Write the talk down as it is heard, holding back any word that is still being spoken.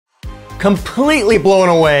completely blown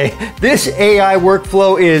away. This AI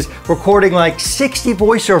workflow is recording like 60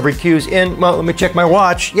 voiceover cues in, well, let me check my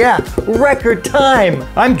watch. Yeah, record time.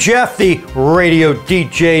 I'm Jeff, the radio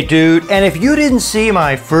DJ dude, and if you didn't see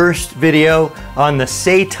my first video on the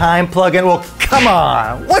Say Time plugin, well, come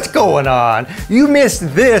on, what's going on? You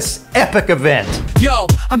missed this epic event. Yo,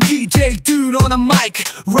 I'm DJ dude on a mic,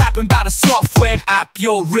 rapping about a software app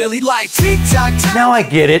you'll really like. Now I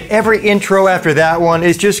get it, every intro after that one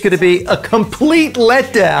is just gonna be a complete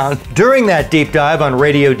letdown. During that deep dive on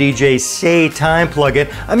RadioDJ's Say Time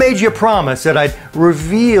plugin, I made you a promise that I'd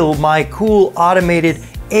reveal my cool automated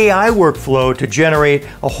AI workflow to generate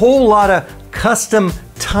a whole lot of custom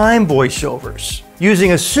time voiceovers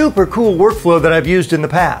using a super cool workflow that I've used in the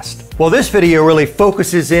past. Well, this video really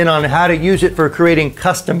focuses in on how to use it for creating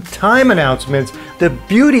custom time announcements. The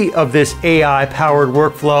beauty of this AI-powered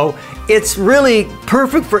workflow, it's really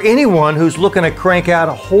perfect for anyone who's looking to crank out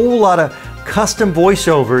a whole lot of custom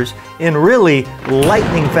voiceovers in really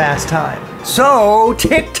lightning fast time. So,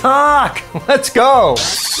 TikTok, let's go.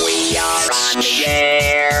 We are on the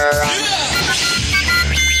air.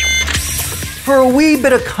 For a wee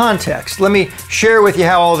bit of context, let me share with you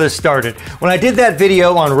how all this started. When I did that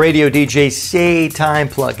video on RadioDJ's Say Time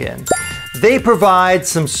plugin, they provide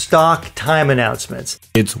some stock time announcements.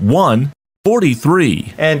 It's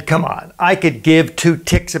 1:43. And come on, I could give two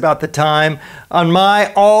ticks about the time. On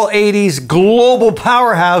my all 80s global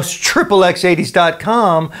powerhouse,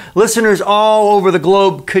 XXX80s.com, listeners all over the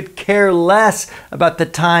globe could care less about the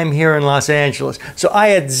time here in Los Angeles. So I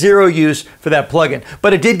had zero use for that plugin.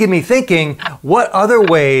 But it did get me thinking, what other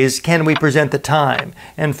ways can we present the time?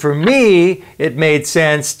 And for me, it made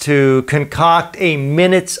sense to concoct a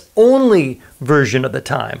minutes-only version of the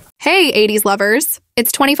time. Hey, 80s lovers.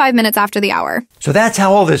 It's 25 minutes after the hour. So that's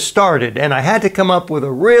how all this started, and I had to come up with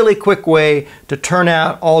a really quick way to turn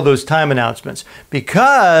out all those time announcements.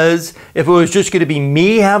 Because if it was just going to be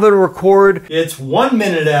me having to record, it's 1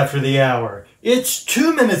 minute after the hour, it's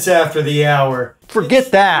 2 minutes after the hour,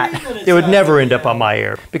 forget that. It would never end up on my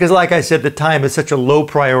air. Because like I said, the time is such a low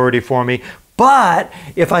priority for me. But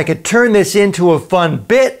if I could turn this into a fun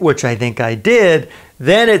bit, which I think I did,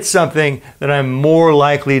 then it's something that I'm more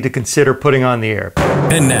likely to consider putting on the air.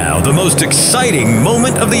 And now, the most exciting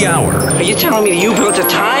moment of the hour. Are you telling me you built a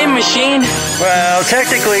time machine? Well,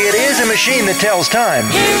 technically it is a machine that tells time.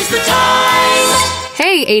 Here's the time!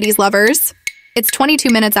 Hey, 80s lovers. It's 22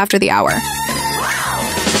 minutes after the hour.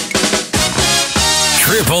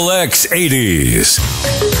 XXX80s.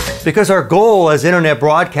 Because our goal as internet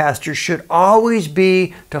broadcasters should always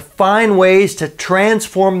be to find ways to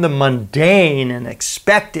transform the mundane and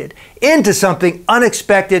expected into something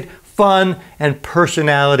unexpected, fun, and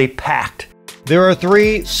personality-packed. There are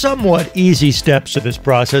three somewhat easy steps to this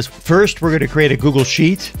process. First, we're going to create a Google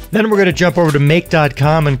Sheet. Then we're going to jump over to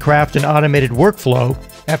make.com and craft an automated workflow.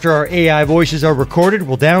 After our AI voices are recorded,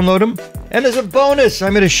 we'll download them. And as a bonus,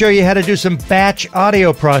 I'm going to show you how to do some batch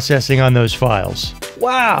audio processing on those files.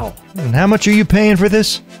 Wow! And how much are you paying for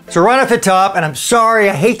this? So right off the top, and I'm sorry,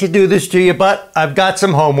 I hate to do this to you, but I've got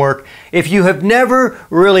some homework. If you have never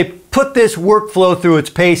really put this workflow through its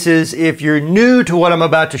paces, if you're new to what I'm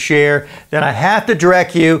about to share, then I have to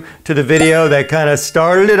direct you to the video that kind of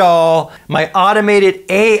started it all, my automated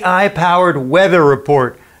AI-powered weather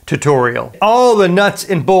report tutorial. All the nuts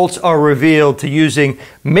and bolts are revealed to using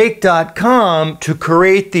make.com to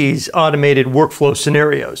create these automated workflow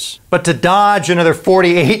scenarios. But to dodge another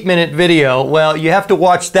 48-minute video, well, you have to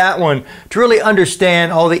watch that one to really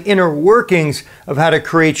understand all the inner workings of how to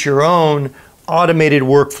create your own automated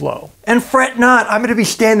workflow. And fret not, I'm going to be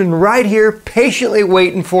standing right here patiently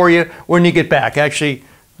waiting for you when you get back. Actually,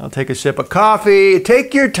 I'll take a sip of coffee.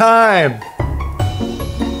 Take your time.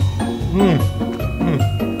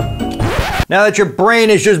 Now that your brain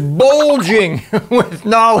is just bulging with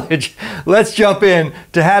knowledge, let's jump in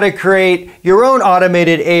to how to create your own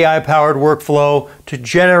automated AI-powered workflow to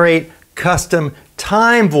generate custom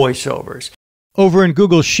time voiceovers. Over in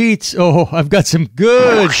Google Sheets, oh, I've got some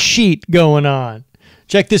good sheet going on.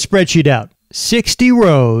 Check this spreadsheet out. 60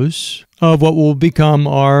 rows of what will become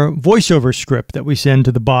our voiceover script that we send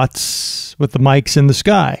to the bots with the mics in the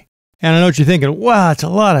sky. And I know what you're thinking, wow, it's a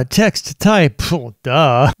lot of text to type. Oh,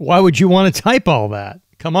 duh. Why would you want to type all that?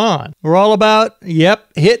 Come on. We're all about,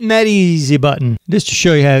 hitting that easy button. Just to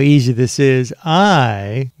show you how easy this is,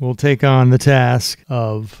 I will take on the task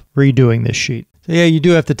of redoing this sheet. So yeah, you do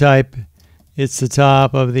have to type. It's the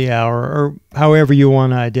top of the hour, or however you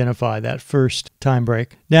want to identify that first time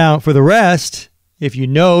break. Now, for the rest, if you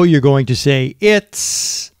know you're going to say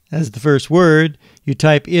it's as the first word, you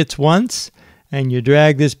type it's once, and you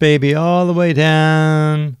drag this baby all the way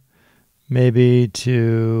down maybe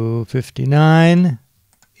to 59.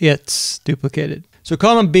 It's duplicated. So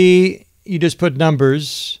column B, you just put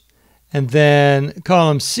numbers, and then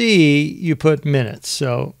column C, you put minutes.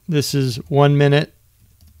 So this is 1 minute,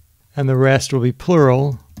 and the rest will be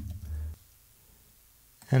plural.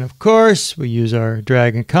 And of course, we use our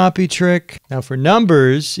drag and copy trick. Now for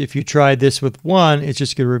numbers, if you tried this with 1, it's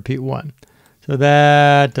just going to repeat 1. So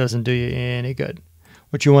that doesn't do you any good.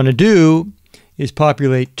 What you want to do is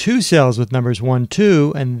populate 2 cells with numbers 1,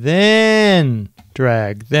 2, and then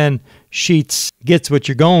drag. Then Sheets gets what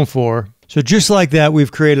you're going for. So just like that,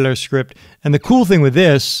 we've created our script. And the cool thing with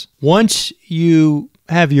this, once you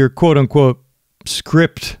have your quote-unquote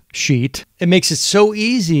script sheet, it makes it so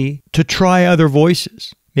easy to try other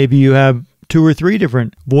voices. Maybe you have 2 or 3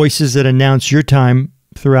 different voices that announce your time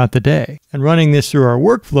throughout the day. And running this through our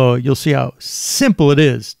workflow, you'll see how simple it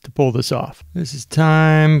is to pull this off. This is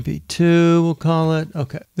time B2, we'll call it.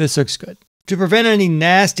 Okay, this looks good. To prevent any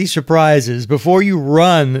nasty surprises before you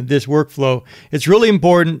run this workflow, it's really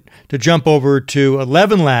important to jump over to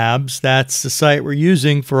 11 Labs, that's the site we're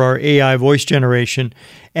using for our AI voice generation,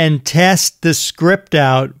 and test the script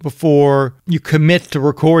out before you commit to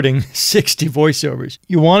recording 60 voiceovers.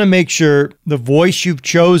 You want to make sure the voice you've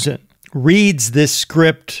chosen reads this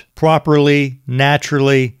script properly,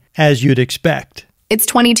 naturally, as you'd expect. It's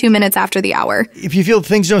 22 minutes after the hour. If you feel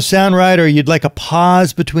things don't sound right or you'd like a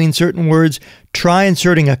pause between certain words, try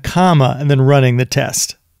inserting a comma and then running the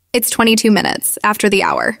test. It's 22 minutes after the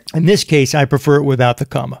hour. In this case, I prefer it without the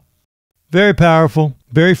comma. Very powerful,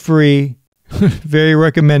 very free, very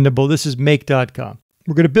recommendable. This is make.com.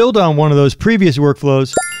 We're going to build on one of those previous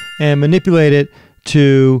workflows and manipulate it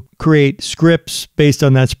to create scripts based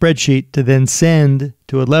on that spreadsheet to then send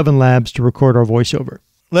to 11 Labs to record our voiceover.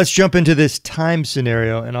 Let's jump into this time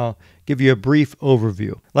scenario and I'll give you a brief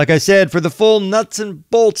overview. Like I said, for the full nuts and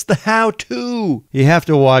bolts, the how-to, you have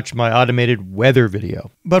to watch my automated weather video.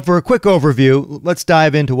 But for a quick overview, let's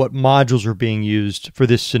dive into what modules are being used for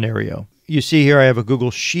this scenario. You see here I have a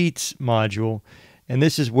Google Sheets module, and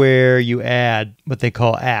this is where you add what they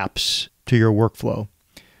call apps to your workflow.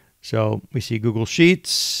 So we see Google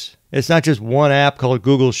Sheets. It's not just one app called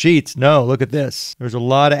Google Sheets. No, look at this. There's a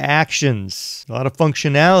lot of actions, a lot of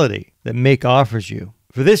functionality that Make offers you.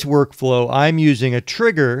 For this workflow, I'm using a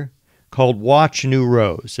trigger called Watch New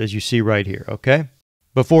Rows, as you see right here, okay?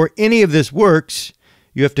 Before any of this works,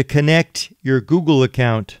 you have to connect your Google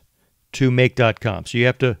account to make.com. So you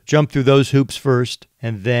have to jump through those hoops first,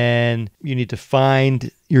 and then you need to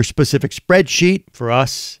find your specific spreadsheet. For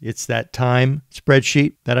us, it's that time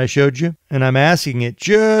spreadsheet that I showed you. And I'm asking it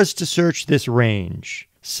just to search this range,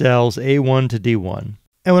 cells A1 to D1.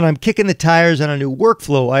 And when I'm kicking the tires on a new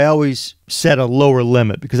workflow, I always set a lower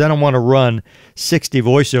limit because I don't want to run 60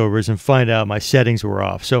 voiceovers and find out my settings were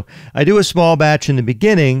off. So I do a small batch in the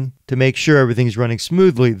beginning to make sure everything's running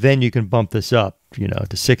smoothly. Then you can bump this up,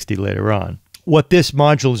 to 60 later on. What this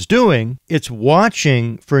module is doing, it's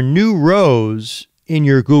watching for new rows in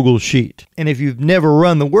your Google Sheet. And if you've never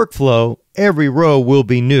run the workflow, every row will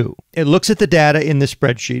be new. It looks at the data in the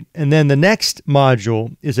spreadsheet, and then the next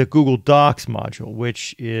module is a Google Docs module,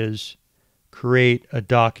 which is create a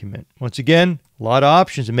document. Once again, a lot of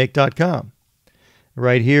options in make.com.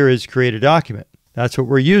 Right here is create a document. That's what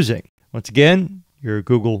we're using. Once again, your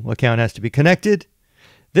Google account has to be connected.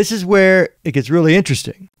 This is where it gets really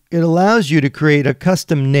interesting. It allows you to create a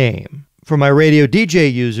custom name. For my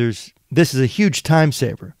RadioDJ users, this is a huge time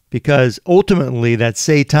saver because ultimately that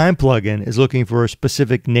Say Time plugin is looking for a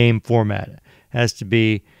specific name format. It has to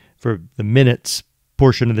be for the minutes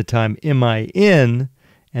portion of the time MIN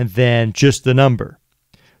and then just the number.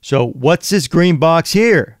 So what's this green box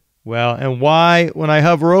here? Well, and why when I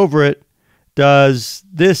hover over it does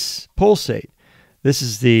this pulsate? This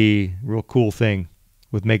is the real cool thing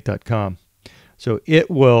with make.com. So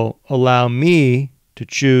it will allow me to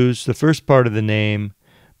choose the first part of the name,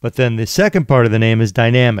 but then the second part of the name is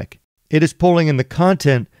dynamic. It is pulling in the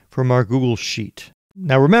content from our Google Sheet.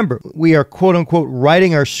 Now remember, we are quote-unquote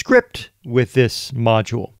writing our script with this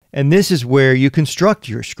module. And this is where you construct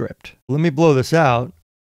your script. Let me blow this out.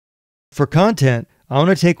 For content, I want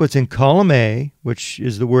to take what's in column A, which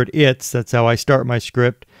is the word it's, that's how I start my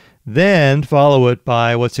script, then follow it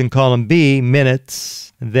by what's in column B,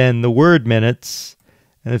 minutes, then the word minutes,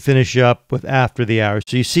 and then finish up with after the hour.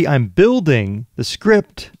 So you see, I'm building the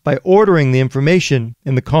script by ordering the information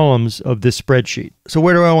in the columns of this spreadsheet. So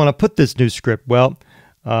where do I want to put this new script? Well,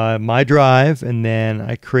 my drive, and then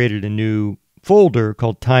I created a new folder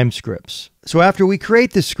called time scripts. So after we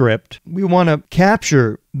create the script, we want to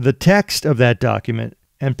capture the text of that document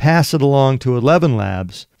and pass it along to 11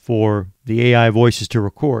 Labs for the AI voices to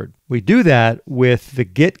record. We do that with the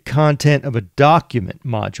get content of a document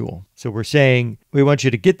module. So we're saying we want you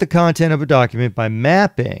to get the content of a document by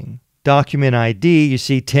mapping document ID. You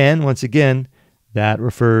see 10, once again, that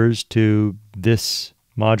refers to this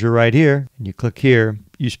module right here. And you click here.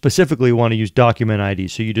 You specifically want to use document ID.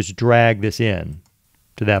 So you just drag this in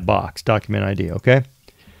to that box, document ID, okay?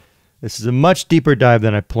 This is a much deeper dive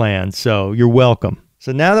than I planned, so you're welcome.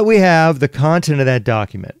 So now that we have the content of that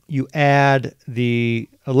document, you add the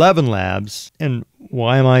 11 labs. And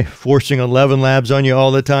why am I forcing 11 labs on you all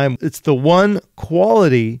the time? It's the one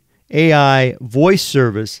quality AI voice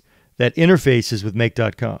service that interfaces with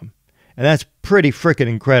Make.com. And that's pretty freaking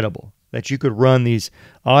incredible that you could run these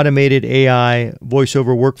automated AI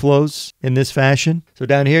voiceover workflows in this fashion. So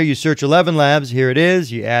down here, you search 11 labs. Here it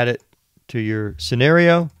is. You add it to your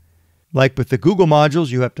scenario. Like with the Google modules,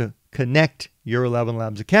 you have to connect your 11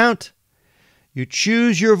 Labs account. You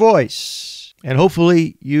choose your voice, and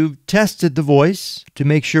hopefully you've tested the voice to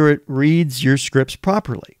make sure it reads your scripts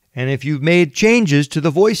properly. And if you've made changes to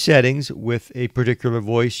the voice settings with a particular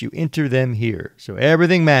voice, you enter them here. So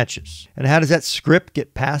everything matches. And how does that script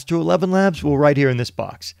get passed to 11 Labs? Well, right here in this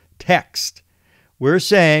box, text. We're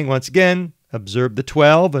saying, once again, observe the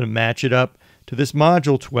 12 and match it up to this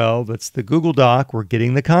module 12. That's the Google Doc we're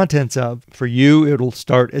getting the contents of. For you, it'll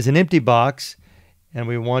start as an empty box, and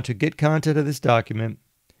we want to get content of this document.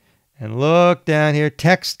 And look down here,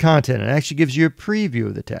 text content. It actually gives you a preview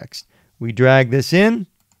of the text. We drag this in.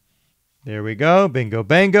 There we go. Bingo,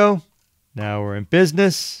 bango. Now we're in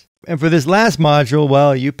business. And for this last module,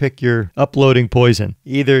 well, you pick your uploading poison.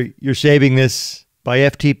 Either you're saving this by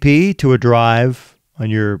FTP to a drive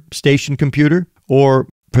on your station computer, or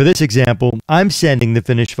for this example, I'm sending the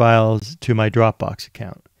finished files to my Dropbox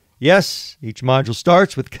account. Yes, each module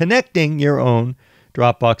starts with connecting your own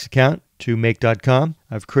Dropbox account to Make.com.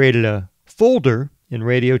 I've created a folder in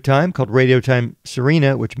RadioTime called RadioTime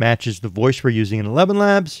Serena, which matches the voice we're using in 11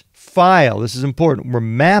 Labs. File, this is important, we're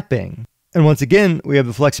mapping. And once again, we have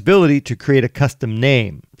the flexibility to create a custom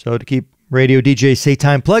name. So to keep RadioDJ Say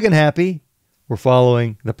Time plugin happy, we're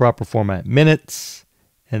following the proper format. Minutes,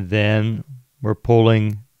 and then we're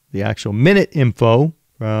pulling the actual minute info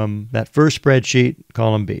from that first spreadsheet,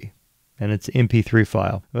 column B, and it's an MP3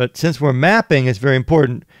 file. But since we're mapping, it's very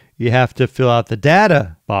important, you have to fill out the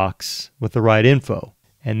data box with the right info.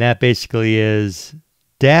 And that basically is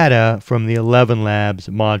data from the 11 Labs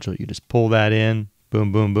module. You just pull that in,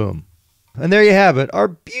 boom, boom, boom. And there you have it, our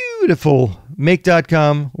beautiful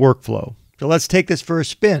Make.com workflow. So let's take this for a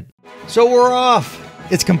spin. So we're off.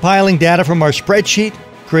 It's compiling data from our spreadsheet,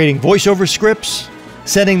 creating voiceover scripts,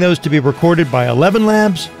 setting those to be recorded by 11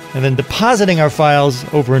 Labs, and then depositing our files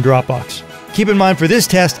over in Dropbox. Keep in mind for this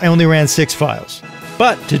test, I only ran 6 files.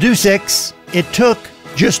 But to do 6, it took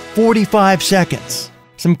just 45 seconds.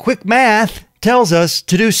 Some quick math tells us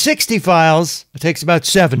to do 60 files, it takes about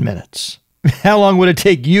 7 minutes. How long would it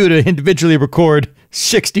take you to individually record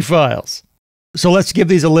 60 files? So let's give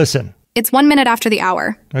these a listen. It's 1 minute after the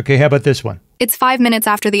hour. Okay, how about this one? It's 5 minutes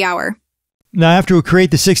after the hour. Now, after we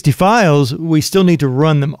create the 60 files, we still need to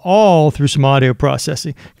run them all through some audio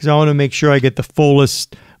processing because I want to make sure I get the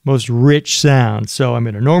fullest, most rich sound. So I'm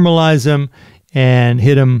going to normalize them and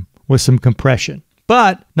hit them with some compression.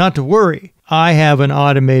 But not to worry, I have an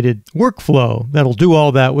automated workflow that'll do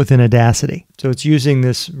all that within Audacity. So it's using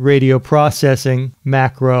this radio processing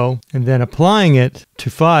macro and then applying it to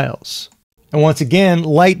files. And once again,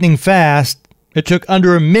 lightning fast, it took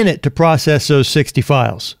under a minute to process those 60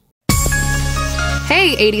 files.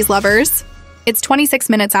 Hey, 80s lovers. It's 26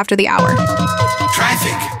 minutes after the hour.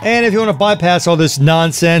 Traffic. And if you want to bypass all this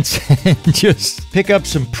nonsense and just pick up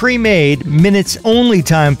some pre-made minutes-only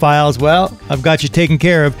time files, well, I've got you taken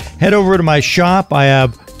care of. Head over to my shop. I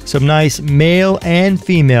have some nice male and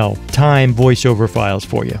female time voiceover files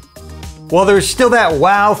for you. Well, there's still that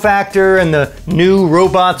wow factor and the new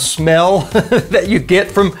robot smell that you get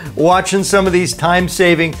from watching some of these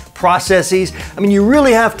time-saving processes. I mean, you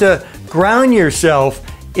really have to ground yourself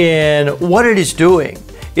in what it is doing.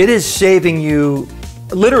 It is saving you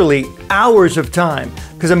literally hours of time.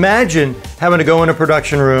 Because imagine having to go in a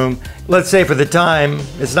production room, let's say for the time,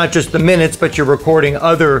 it's not just the minutes, but you're recording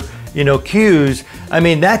other, cues. I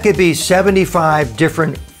mean, that could be 75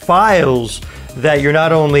 different files that you're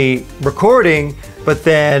not only recording, but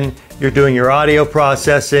then you're doing your audio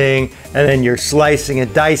processing, and then you're slicing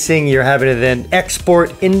and dicing. You're having to then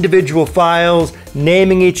export individual files,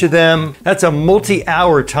 naming each of them. That's a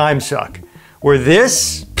multi-hour time suck. Where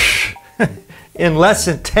this, in less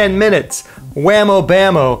than 10 minutes, whammo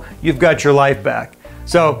bammo, you've got your life back.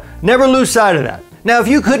 So never lose sight of that. Now, if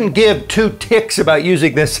you couldn't give two ticks about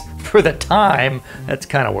using this for the time, that's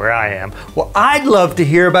kind of where I am. Well, I'd love to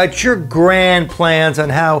hear about your grand plans on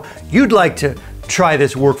how you'd like to try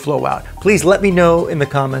this workflow out. Please let me know in the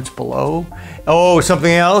comments below. Oh,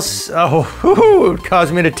 something else? Oh, it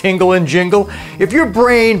caused me to tingle and jingle. If your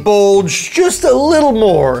brain bulged just a little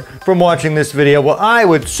more from watching this video, well, I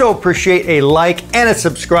would so appreciate a like and a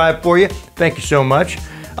subscribe for you. Thank you so much.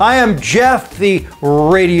 I am Jeff, the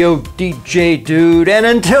radio DJ dude, and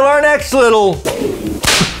until our next little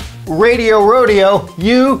radio rodeo,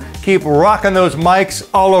 you keep rocking those mics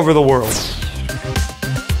all over the world.